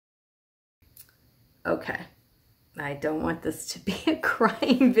Okay, I don't want this to be a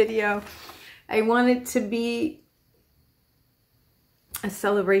crying video. I want it to be a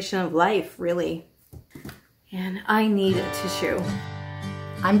celebration of life, really. And I need a tissue.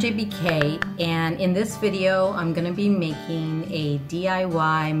 I'm JBK, and in this video, I'm gonna be making a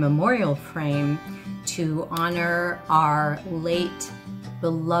DIY memorial frame to honor our late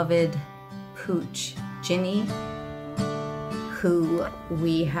beloved Pooch, Ginny, who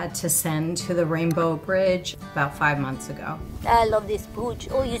we had to send to the Rainbow Bridge about 5 months ago. I love this Pooch.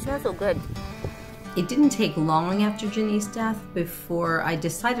 Oh, you smell so good. It didn't take long after Ginny's death before I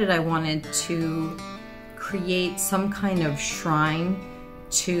decided I wanted to create some kind of shrine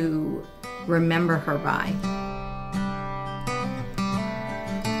to remember her by.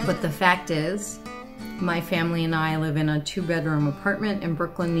 But the fact is, my family and I live in a 2-bedroom apartment in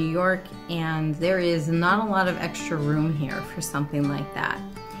Brooklyn, New York, and there is not a lot of extra room here for something like that.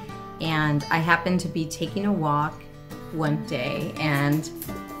 And I happened to be taking a walk one day and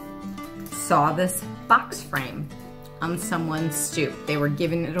saw this box frame on someone's stoop. They were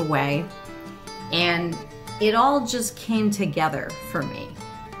giving it away, and it all just came together for me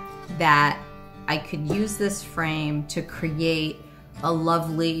that I could use this frame to create a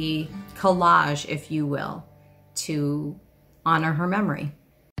lovely collage, if you will, to honor her memory.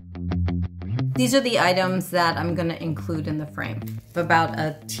 These are the items that I'm gonna include in the frame. About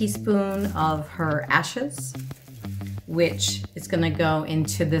a teaspoon of her ashes, which is gonna go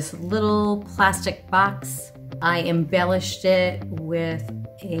into this little plastic box. I embellished it with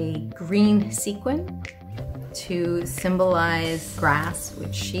a green sequin to symbolize grass,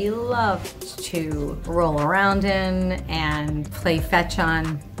 which she loved to roll around in and play fetch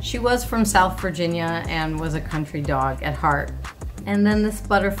on. She was from South Virginia and was a country dog at heart. And then this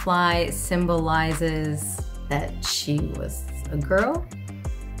butterfly symbolizes that she was a girl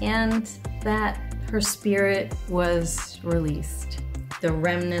and that her spirit was released. The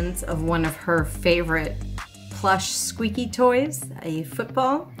remnants of one of her favorite plush squeaky toys, a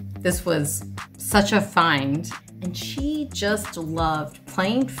football. This was such a find, and she just loved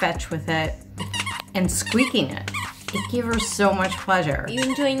playing fetch with it and squeaking it. It gave her so much pleasure. You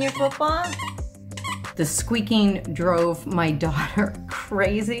enjoying your football? The squeaking drove my daughter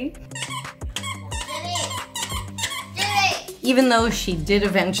crazy. Even though she did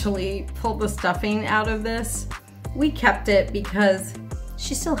eventually pull the stuffing out of this, we kept it because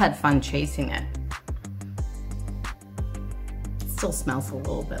she still had fun chasing it. Still smells a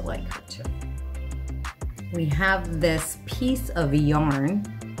little bit like her too. We have this piece of yarn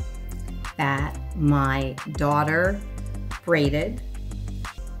that my daughter braided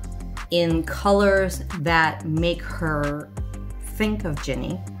in colors that make her think of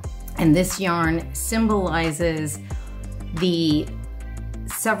Ginny. And this yarn symbolizes the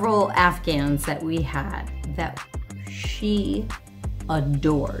several Afghans that we had that she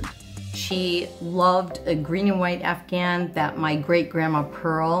adored. She loved a green and white Afghan that my great-grandma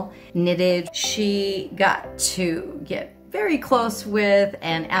Pearl knitted. She got to get very close with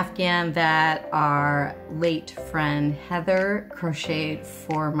an Afghan that our late friend Heather crocheted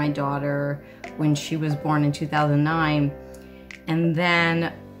for my daughter when she was born in 2009. And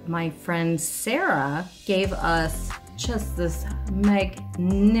then my friend Sarah gave us just this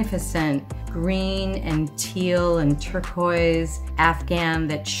magnificent green and teal and turquoise Afghan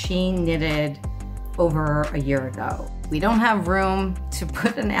that she knitted over a year ago. We don't have room to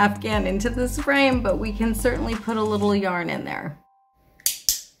put an Afghan into this frame, but we can certainly put a little yarn in there.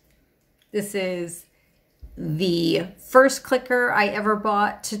 This is the first clicker I ever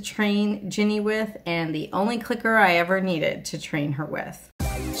bought to train Ginny with, and the only clicker I ever needed to train her with.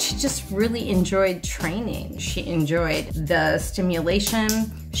 She just really enjoyed training. She enjoyed the stimulation.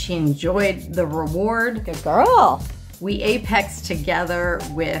 She enjoyed the reward. Good girl. We apexed together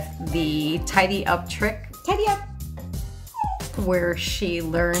with the tidy up trick. Tidy up. Where she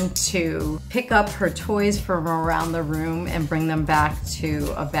learned to pick up her toys from around the room and bring them back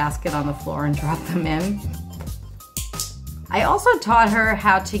to a basket on the floor and drop them in. I also taught her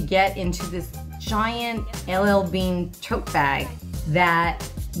how to get into this giant LL Bean tote bag that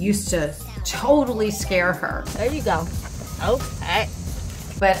used to totally scare her. There you go. Okay.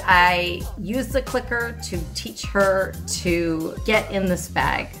 But I used the clicker to teach her to get in this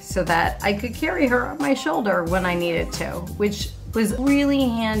bag so that I could carry her on my shoulder when I needed to, which was really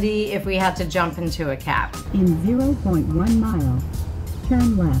handy if we had to jump into a cab. In 0.1 mile,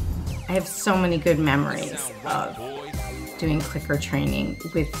 turn left. I have so many good memories of doing clicker training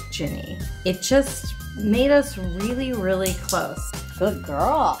with Ginny. It just made us really, really close. Good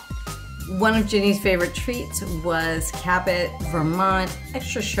girl. One of Ginny's favorite treats was Cabot Vermont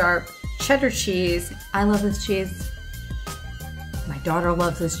Extra Sharp cheddar cheese. I love this cheese. My daughter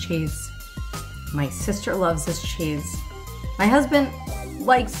loves this cheese. My sister loves this cheese. My husband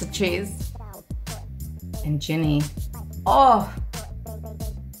likes the cheese. And Ginny, oh,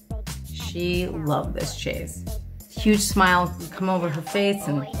 she loved this cheese. Huge smile would come over her face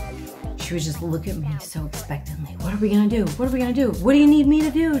and she would just look at me so expectantly. What are we gonna do? What are we gonna do? What do you need me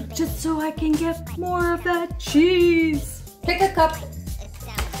to do just so I can get more of that cheese? Pick a cup.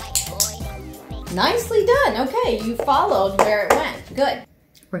 Nicely done. Okay, you followed where it went. Good.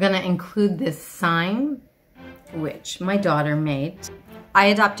 We're gonna include this sign, which my daughter made. I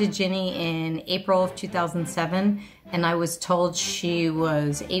adopted Ginny in April of 2007, and I was told she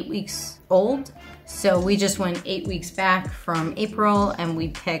was 8 weeks old. So we just went 8 weeks back from April, and we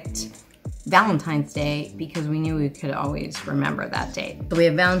picked Valentine's Day because we knew we could always remember that date. So we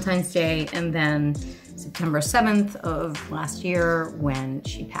have Valentine's Day and then September 7th of last year when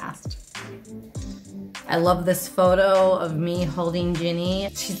she passed. I love this photo of me holding Ginny.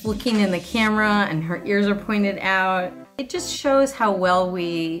 She's looking in the camera and her ears are pointed out. It just shows how well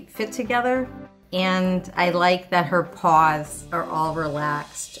we fit together. And I like that her paws are all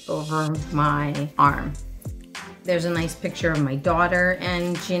relaxed over my arm. There's a nice picture of my daughter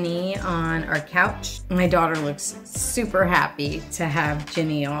and Ginny on our couch. My daughter looks super happy to have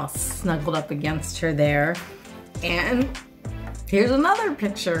Ginny all snuggled up against her there. And here's another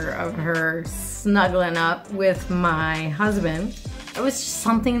picture of her snuggling up with my husband. It was just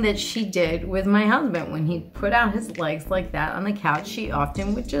something that she did with my husband. When he put out his legs like that on the couch, she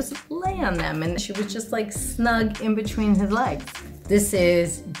often would just lay on them and she was just like snug in between his legs. This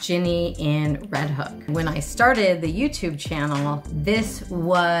is Ginny in Red Hook. When I started the YouTube channel, this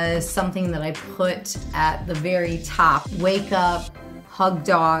was something that I put at the very top. Wake up, hug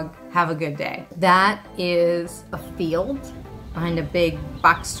dog, have a good day. That is a field behind a big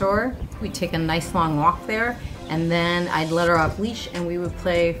box store. We'd take a nice long walk there, and then I'd let her off leash and we would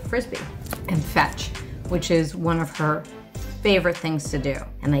play frisbee and fetch, which is one of her favorite things to do.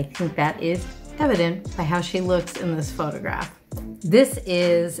 And I think that is evident by how she looks in this photograph. This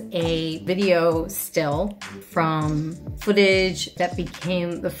is a video still from footage that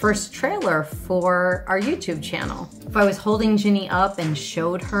became the first trailer for our YouTube channel. If I was holding Ginny up and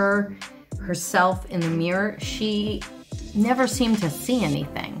showed her herself in the mirror, she never seemed to see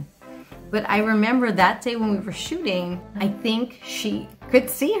anything. But I remember that day when we were shooting, I think she could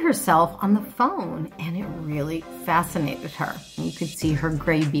see herself on the phone and it really fascinated her. You could see her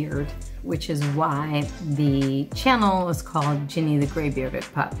gray beard, which is why the channel is called Ginny the Gray Bearded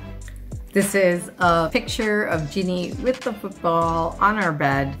Pup. This is a picture of Ginny with the football on our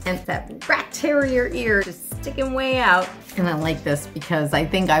bed and that rat terrier ear just sticking way out. And I like this because I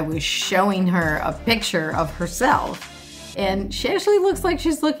think I was showing her a picture of herself and she actually looks like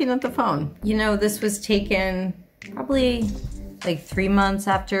she's looking at the phone. You know, this was taken probably like 3 months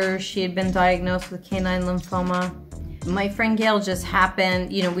after she had been diagnosed with canine lymphoma. My friend Gail just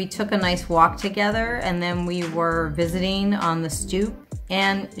happened, you know, we took a nice walk together and then we were visiting on the stoop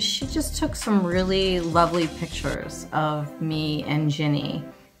and she just took some really lovely pictures of me and Ginny.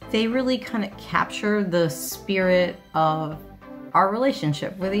 They really kind of capture the spirit of our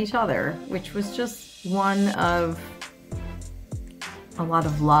relationship with each other, which was just one of a lot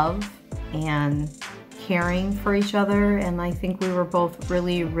of love and caring for each other, and I think we were both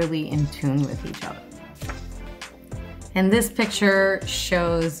really, really in tune with each other. And this picture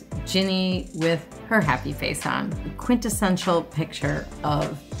shows Ginny with her happy face on. A quintessential picture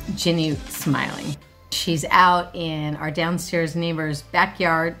of Ginny smiling. She's out in our downstairs neighbor's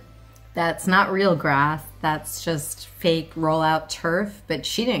backyard. That's not real grass, that's just fake rollout turf, but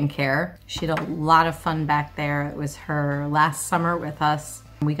she didn't care. She had a lot of fun back there. It was her last summer with us.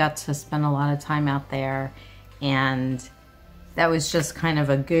 We got to spend a lot of time out there, and that was just kind of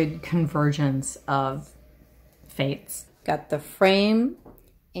a good convergence of fates. Got the frame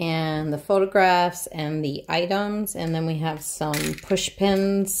and the photographs and the items, and then we have some push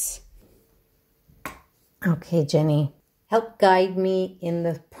pins. Okay, Ginny, help guide me in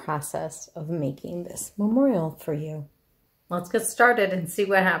the process of making this memorial for you. Let's get started and see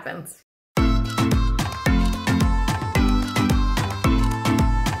what happens.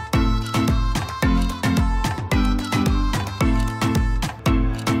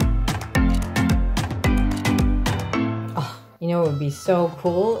 You know what would be so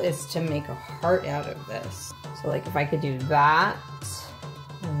cool is to make a heart out of this. So like if I could do that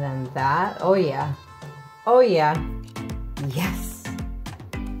and then that. Oh yeah. Oh yeah. Yes.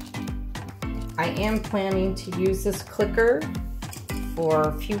 I am planning to use this clicker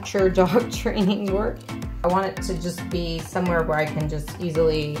for future dog training work. I want it to just be somewhere where I can just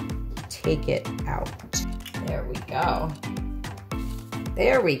easily take it out. There we go.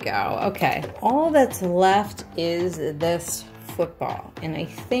 There we go. Okay, all that's left is this football, and I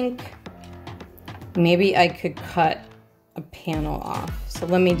think maybe I could cut a panel off. So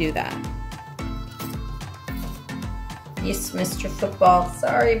let me do that. Yes, Mr. Football,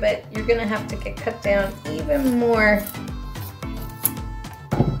 sorry, but you're gonna have to get cut down even more.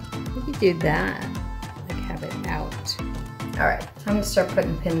 Maybe do that, like have it out. All right, time to start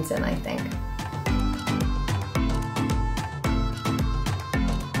putting pins in, I think.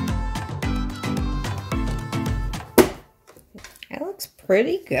 That looks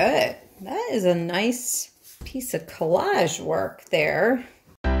pretty good. That is a nice piece of collage work there.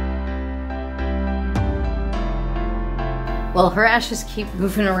 Well, her ashes keep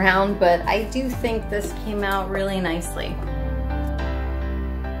moving around, but I do think this came out really nicely.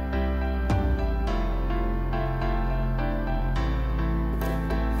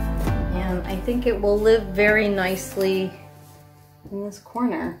 And I think it will live very nicely in this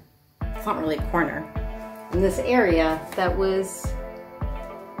corner. It's not really a corner. In this area that was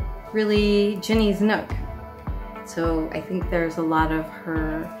really Ginny's nook. So I think there's a lot of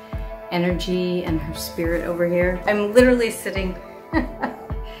her energy and her spirit over here. I'm literally sitting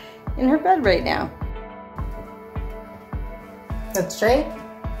in her bed right now. That's straight.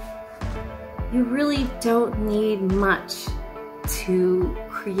 You really don't need much to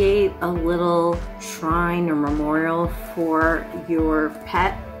create a little shrine or memorial for your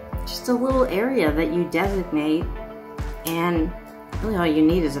pet. Just a little area that you designate, and really all you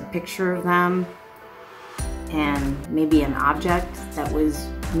need is a picture of them and maybe an object that was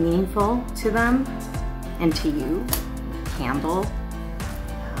meaningful to them and to you. Candle,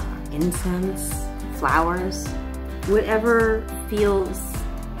 incense, flowers, whatever feels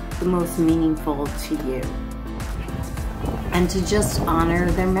the most meaningful to you. And to just honor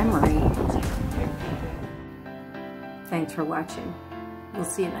their memory. Thanks for watching. We'll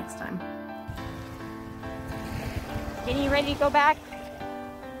see you next time. Ginny, you ready to go back?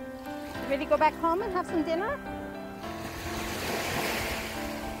 You ready to go back home and have some dinner?